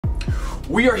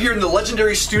We are here in the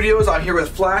Legendary Studios. I'm here with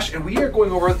Flash, and we are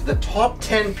going over the top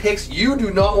 10 picks you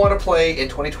do not want to play in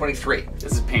 2023.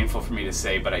 This is painful for me to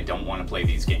say, but I don't want to play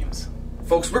these games.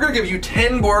 Folks, we're going to give you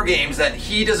 10 board games that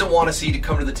he doesn't want to see to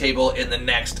come to the table in the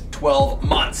next 12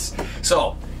 months.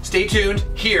 So, stay tuned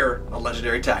here on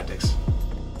Legendary Tactics.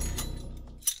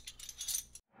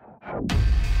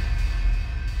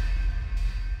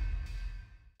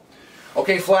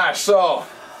 Okay, Flash, so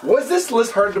was this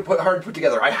list hard to put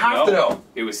together? I have to know.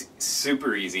 It was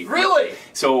super easy. Really?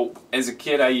 So, as a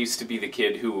kid, I used to be the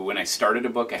kid who, when I started a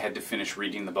book, I had to finish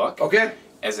reading the book. Okay.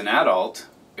 As an adult,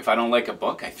 if I don't like a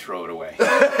book, I throw it away.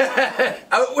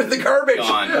 Out with the garbage.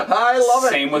 Gone. I love it.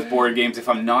 Same with board games. If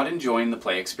I'm not enjoying the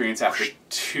play experience after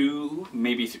two,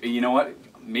 maybe you know what?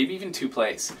 Maybe even two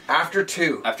plays. After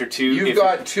two. After two. You've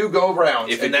got two go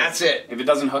rounds, and that's it. If it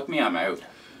doesn't hook me, I'm out.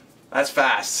 That's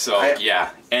fast. So,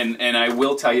 yeah. And I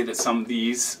will tell you that some of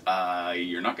these,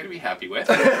 you're not going to be happy with.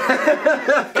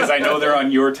 Because I know they're on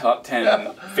your top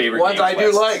 10 favorite ones games I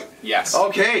do like. Yes.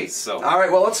 Okay. So. All right,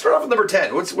 well, let's start off with number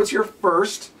 10. What's your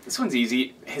first? This one's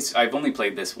easy. I've only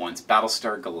played this once.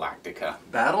 Battlestar Galactica.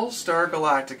 Battlestar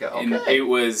Galactica. Okay. And it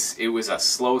was a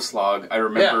slow slog. I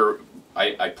remember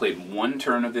I played one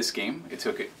turn of this game. It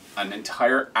took an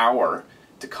entire hour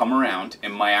to come around,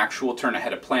 and my actual turn, I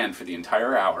had a plan for the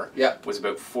entire hour, was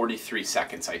about 43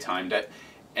 seconds. I timed it,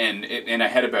 and I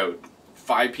had about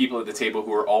 5 people at the table who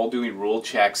were all doing rule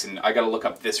checks, and I got to look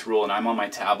up this rule, and I'm on my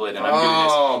tablet, and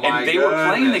I'm doing this. And they were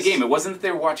playing the game. It wasn't that they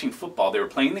were watching football. They were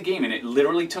playing the game, and it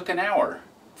literally took an hour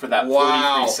for that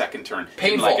 43-second turn.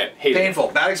 Painful. Didn't like it. Painful.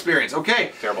 Bad experience.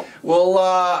 Okay. Terrible.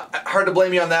 Well, hard to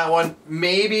blame you on that one.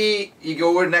 Maybe you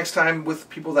go next time with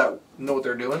people that know what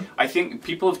they're doing. I think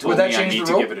people have told me I need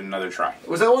to give it another try.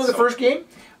 Was that one of the first game?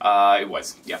 It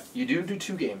was, yeah. You do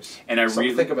 2 games. And I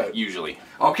really think about it. Usually.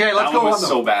 Okay, let's go on. That one was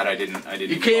so bad I didn't.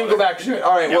 You can't even go back to it.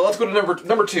 All right, well, let's go to number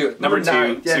 2. Number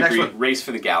 9. two, Yeah, next one. Race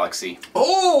for the Galaxy.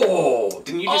 Oh!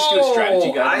 Didn't you just do a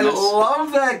strategy guide on this? I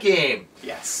love that game.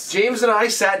 Yes. James and I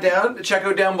sat down. Check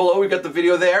out down below. We've got the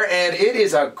video there, and it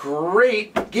is a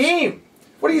great game.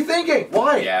 What are you thinking?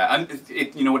 Why? Yeah,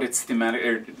 you know what? It's thematic,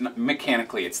 or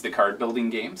mechanically, it's the card building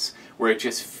games where it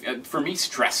just, for me,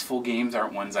 stressful games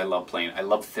aren't ones I love playing. I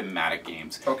love thematic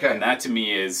games. Okay. And that to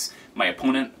me is my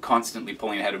opponent constantly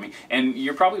pulling ahead of me. And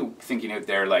you're probably thinking out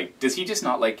there, like, does he just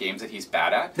not like games that he's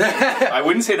bad at? I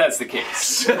wouldn't say that's the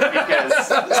case,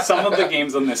 because some of the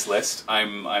games on this list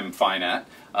I'm fine at,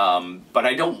 but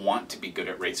I don't want to be good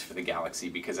at Race for the Galaxy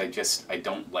because I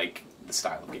don't like the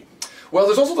style of game. Well,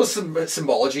 there's also the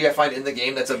symbology I find in the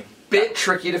game that's a bit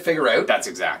tricky to figure out. That's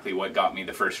exactly what got me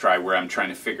the first try, where I'm trying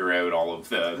to figure out all of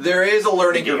the... There is a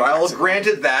learning curve. I'll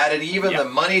granted that, and even the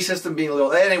money system being a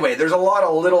little... Anyway, there's a lot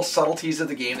of little subtleties of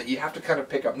the game that you have to kind of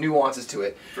pick up nuances to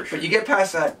it. For sure. But you get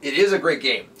past that, it is a great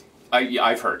game.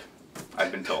 I've heard.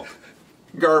 I've been told.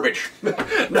 Garbage.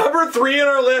 Number 3 on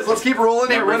our list. Let's keep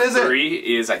rolling here. What is it? Number 3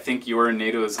 is, I think, your and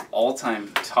Nato's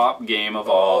all-time top game of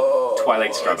all,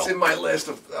 Twilight Struggle. It's in my list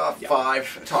of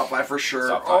 5. Top 5 for sure.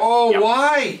 Top 5. Oh,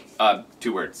 why?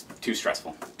 2 words. Too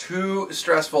stressful. Too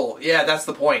stressful. Yeah, that's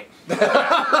the point.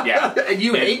 Yeah. And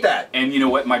you hate that. And you know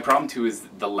what? My problem, too, is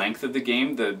the length of the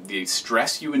game. The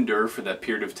stress you endure for that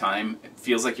period of time. It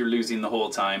feels like you're losing the whole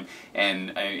time.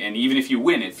 And even if you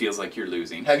win, it feels like you're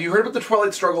losing. Have you heard about the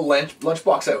Twilight Struggle lunchbox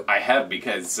out? I have,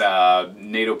 because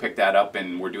Nato picked that up,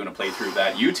 and we're doing a playthrough of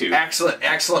that. You two. Excellent,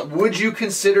 excellent. Would you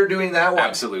consider doing that one?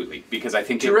 Absolutely, because I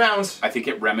think 2 rounds. I think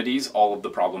it remedies all of the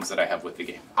problems that I have with the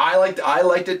game. I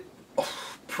liked it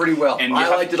pretty well. And I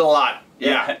liked it a lot.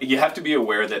 Yeah. You have to be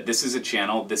aware that this is a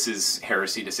channel. This is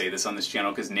heresy to say this on this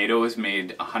channel, because Nato has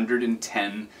made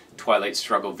 110 Twilight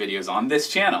Struggle videos on this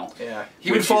channel. Yeah.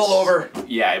 He would fall over.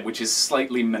 Yeah, which is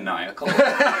slightly maniacal.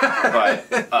 But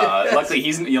luckily,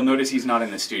 you'll notice he's not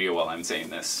in the studio while I'm saying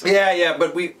this. Yeah,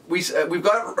 but we've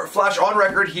got Flash on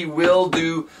record. He will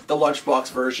do the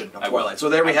lunchbox version of Twilight. So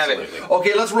there we have it.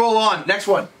 Okay, let's roll on. Next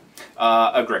one.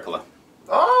 Agricola.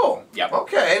 Oh, yep.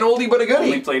 Okay, an oldie but a goodie.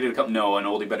 Only played it a couple. No, an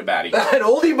oldie but a baddie. An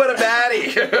oldie but a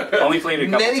baddie. Only played it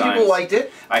a couple times. Many people liked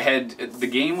it. The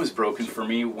game was broken for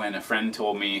me when a friend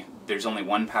told me there's only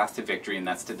one path to victory, and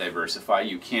that's to diversify.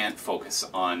 You can't focus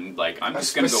on, like, I'm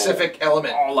just going to go specific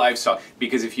element. All livestock,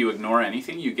 because if you ignore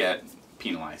anything, you get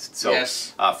penalized. So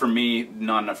yes. For me,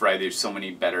 not enough right. There's so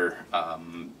many better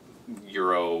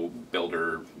Euro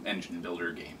builder, engine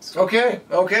builder games. Okay.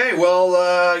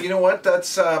 Well, you know what?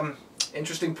 That's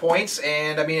interesting points,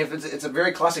 and I mean, if it's a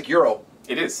very classic Euro.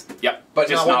 It is. Yep. But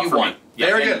just not what you want. Yeah,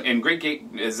 very good. And great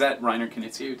game. Is that Reiner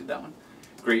Knizia who did that one?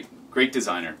 Great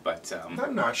designer, but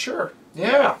I'm not sure.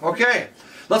 Yeah. Okay.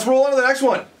 Let's roll on to the next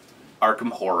one.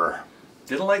 Arkham Horror.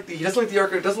 Didn't like the. He doesn't like the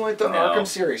Arkham. Doesn't like the Arkham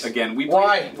series. Again, we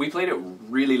played it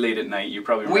really late at night. You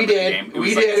probably remember we did. The game.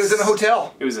 We did. It was in a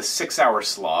hotel. It was a 6-hour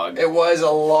slog. It was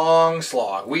a long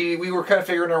slog. We were kind of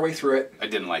figuring our way through it. I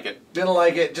didn't like it. Didn't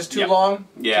like it. Just too long.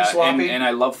 Yeah, too sloppy. And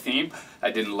I love theme.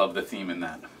 I didn't love the theme in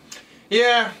that.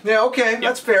 Yeah. Yeah. Okay.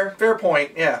 That's fair. Fair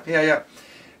point. Yeah. Yeah. Yeah.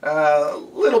 A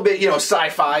little bit, you know,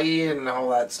 sci-fi and all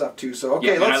that stuff too. So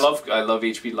okay, and I love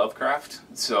H.P. Lovecraft.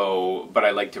 So, but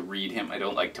I like to read him. I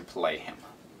don't like to play him.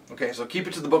 Okay, so keep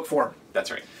it to the book form.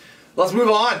 That's right. Let's move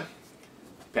on.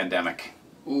 Pandemic.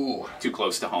 Ooh. Too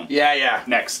close to home. Yeah, yeah.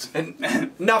 Next.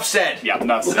 Enough said. Yeah,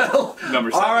 enough said.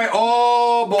 Number 7. All right.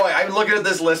 Oh boy, I'm looking at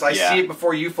this list. I see it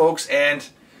before you folks, and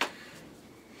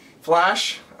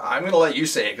Flash. I'm going to let you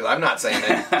say it because I'm not saying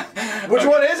it. Which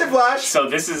one is it, Flash? So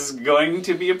this is going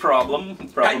to be a problem,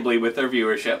 probably with our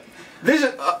viewership. This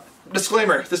is,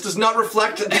 disclaimer, this does not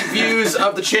reflect the views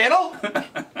of the channel.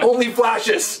 Only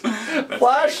Flashes.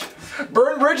 Flash,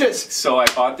 burn bridges. So I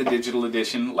bought the digital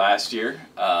edition last year.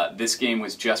 This game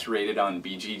was just rated on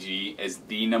BGG as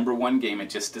the #1 game. It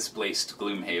just displaced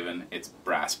Gloomhaven. It's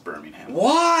Brass Birmingham.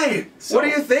 Why? So, what are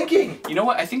you thinking? You know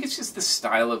what? I think it's just the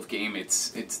style of game.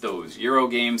 It's those Euro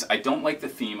games. I don't like the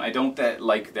theme. I don't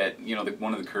like that. You know,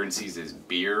 one of the currencies is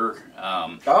beer.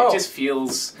 It just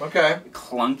feels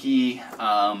clunky.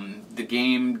 The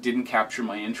game didn't capture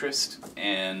my interest,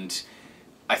 and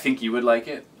I think you would like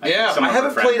it. I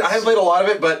haven't played a lot of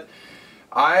it, but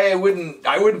I wouldn't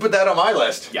put that on my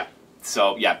list. Yeah.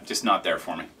 So yeah, just not there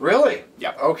for me. Really?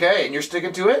 Yeah. Okay, and you're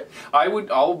sticking to it?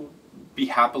 I'll be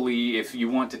happily, if you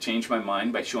want to change my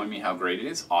mind by showing me how great it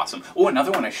is, awesome. Oh, another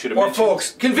one I should have mentioned.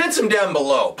 Folks, convince them down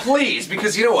below, please,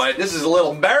 because you know what? This is a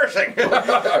little embarrassing.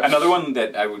 Another one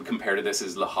that I would compare to this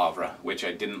is Le Havre, which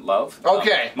I didn't love.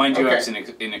 Okay. Mind you, I was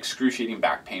in excruciating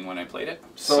back pain when I played it.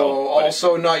 So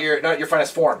also not your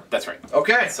finest form. That's right.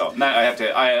 Okay. So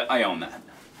I own that.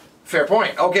 Fair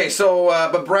point. Okay, so,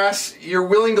 but Brass, you're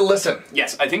willing to listen.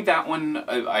 Yes, I think that one,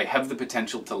 I have the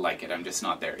potential to like it. I'm just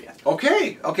not there yet.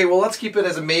 Okay. Okay, well, let's keep it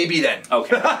as a maybe then.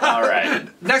 Okay. All right.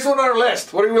 Next one on our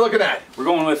list. What are we looking at? We're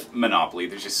going with Monopoly.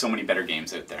 There's just so many better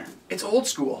games out there. It's old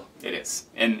school. It is.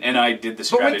 And I did the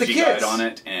strategy guide on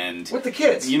it. And with the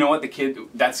kids. You know what?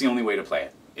 That's the only way to play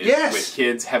it. Yes. With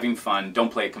kids, having fun.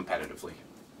 Don't play it competitively.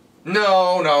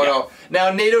 No.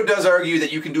 Now, Nato does argue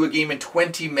that you can do a game in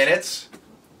 20 minutes.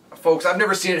 Folks, I've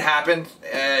never seen it happen.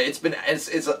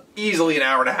 It's easily an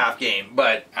hour-and-a-half game,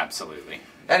 but absolutely.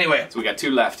 Anyway, so we got 2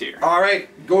 left here. All right,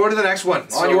 go to the next one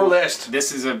on your list.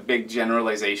 This is a big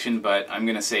generalization, but I'm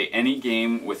going to say any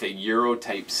game with a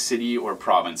Euro-type city or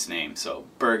province name. So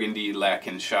Burgundy,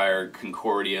 Lancashire,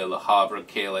 Concordia, Le Havre,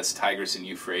 Calais, Tigris, and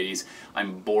Euphrates.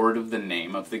 I'm bored of the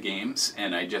name of the games,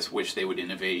 and I just wish they would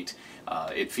innovate.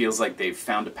 It feels like they've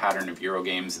found a pattern of Euro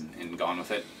games and gone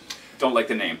with it. Don't like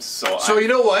the names. So you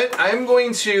know what? I'm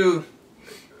going to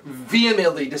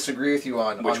vehemently disagree with you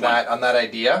on that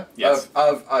idea. Yes.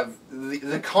 Of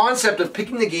the concept of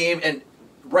picking the game and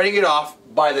writing it off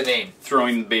by the name.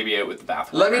 Throwing the baby out with the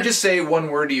bathwater. Let me just say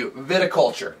one word to you.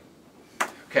 Viticulture.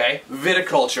 Okay?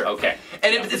 Viticulture. Okay.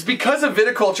 And it's because of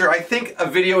viticulture, I think a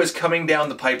video is coming down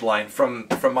the pipeline from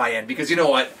my end. Because you know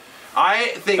what? I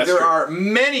think there are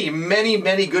many, many,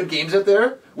 many good games out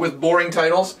there with boring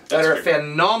titles that are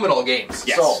phenomenal games.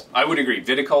 Yes, so, I would agree.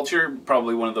 Viticulture,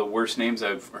 probably one of the worst names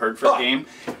I've heard for a game.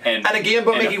 And a game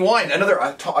about making wine,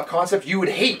 a concept you would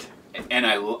hate. And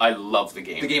I love the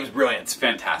game. The game's brilliant. It's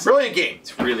fantastic. Brilliant game.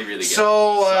 It's really, really good.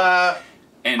 So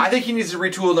I think he needs to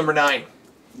retool number 9.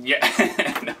 Yeah,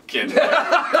 no kidding.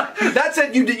 That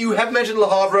said, you have mentioned Le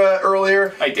Havre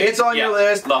earlier. I did. It's on your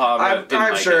list. Le Havre.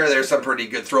 I'm sure there's some pretty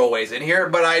good throwaways in here,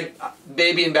 but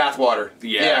baby in bathwater.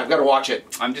 Yeah, I've got to watch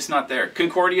it. I'm just not there.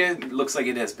 Concordia looks like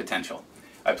it has potential.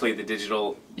 I played the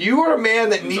digital. You are a man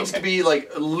that needs to be like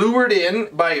lured in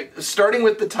by starting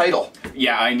with the title.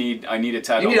 Yeah, I need a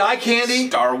title. You need eye candy.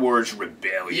 Star Wars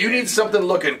Rebellion. You need something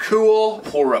looking cool.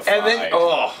 Horrified. And then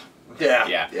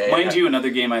Yeah. Mind you, another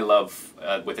game I love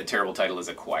with a terrible title is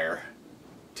Acquire.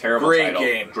 Terrible title.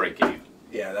 Great game.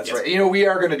 Yeah, that's right. You know, we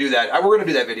are going to do that. We're going to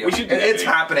do that video. We should do that It's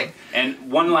happening.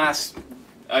 And one last...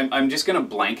 I'm just going to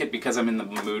blanket because I'm in the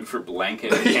mood for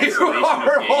blanket cancellation you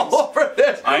are of games. all over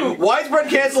this. Widespread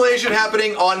cancellation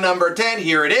happening on number 10.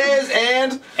 Here it is,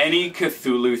 and... Any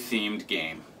Cthulhu-themed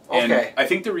game. Okay. And I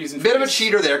think the reason for Bit of a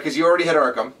cheater there, because you already had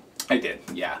Arkham. I did,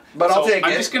 yeah. But I'll take it.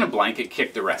 I'm just going to blanket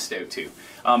kick the rest out, too.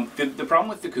 The problem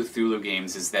with the Cthulhu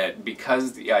games is that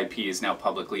because the IP is now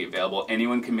publicly available,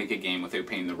 anyone can make a game without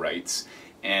paying the rights.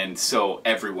 And so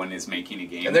everyone is making a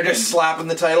game. And they're just slapping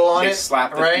the title on it? They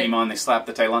slap the theme on, they slap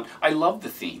the title on. I love the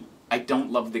theme. I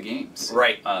don't love the games.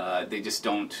 Right. They just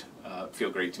don't feel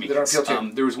great to me. They don't appeal to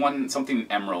you. There was something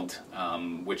Emerald,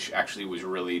 which actually was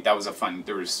that was a fun.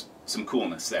 There was some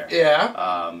coolness there.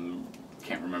 Yeah.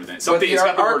 Can't remember that. So the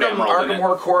Arkham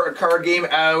Horror card game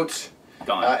out.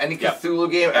 Gone. Any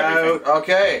Cthulhu game out.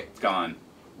 Okay. Gone.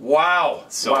 Wow.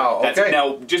 So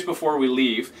now, just before we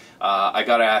leave, I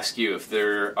got to ask you if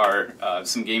there are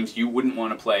some games you wouldn't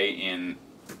want to play in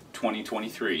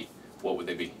 2023. What would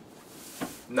they be?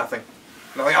 Nothing.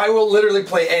 I will literally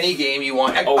play any game you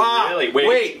want. Really?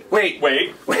 Wait.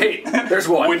 There's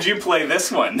one. Would you play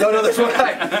this one? No, there's one.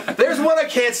 There's one I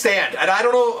can't stand, and I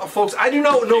don't know, folks. I do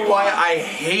not know why I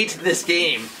hate this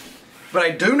game, but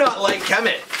I do not like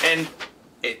Kemet. And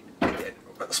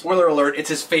spoiler alert, it's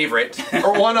his favorite,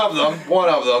 or one of them.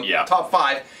 Yeah. Top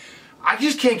 5. I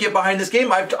just can't get behind this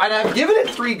game. I've given it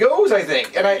 3 goes, I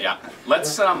think. And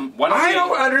let's I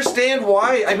don't understand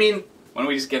why. I mean, why don't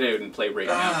we just get out and play right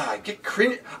now? I get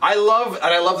cringe. I love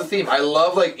the theme. I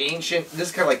love like ancient. This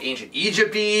is kind of like ancient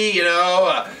Egypt-y, you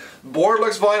know. Board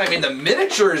looks fine. I mean, the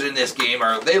miniatures in this game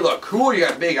they look cool. You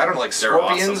got big, I don't know, like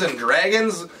scorpions and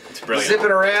dragons zipping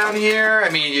around here. I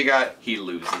mean, you got. He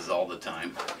loses all the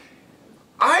time.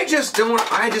 I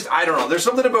don't know. There's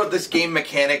something about this game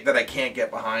mechanic that I can't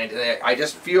get behind, and I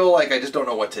just feel like I just don't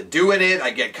know what to do in it. I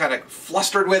get kind of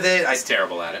flustered with it. I'm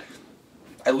terrible at it.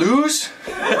 I lose.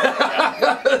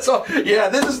 So yeah,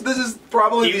 this is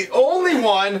probably the only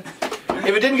one. If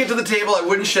it didn't get to the table, I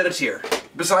wouldn't shed a tear.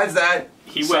 Besides that,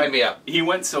 sign me up. He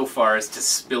went so far as to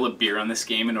spill a beer on this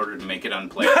game in order to make it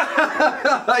unplayable.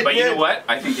 But you know what?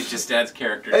 I think it just adds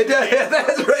character. It does. Yeah,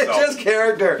 that's right. It just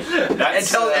character.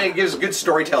 And it gives good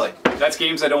storytelling. That's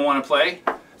games I don't want to play.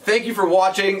 Thank you for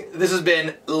watching. This has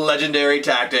been Legendary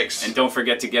Tactics. And don't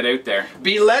forget to get out there.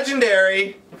 Be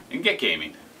legendary. And get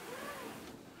gaming.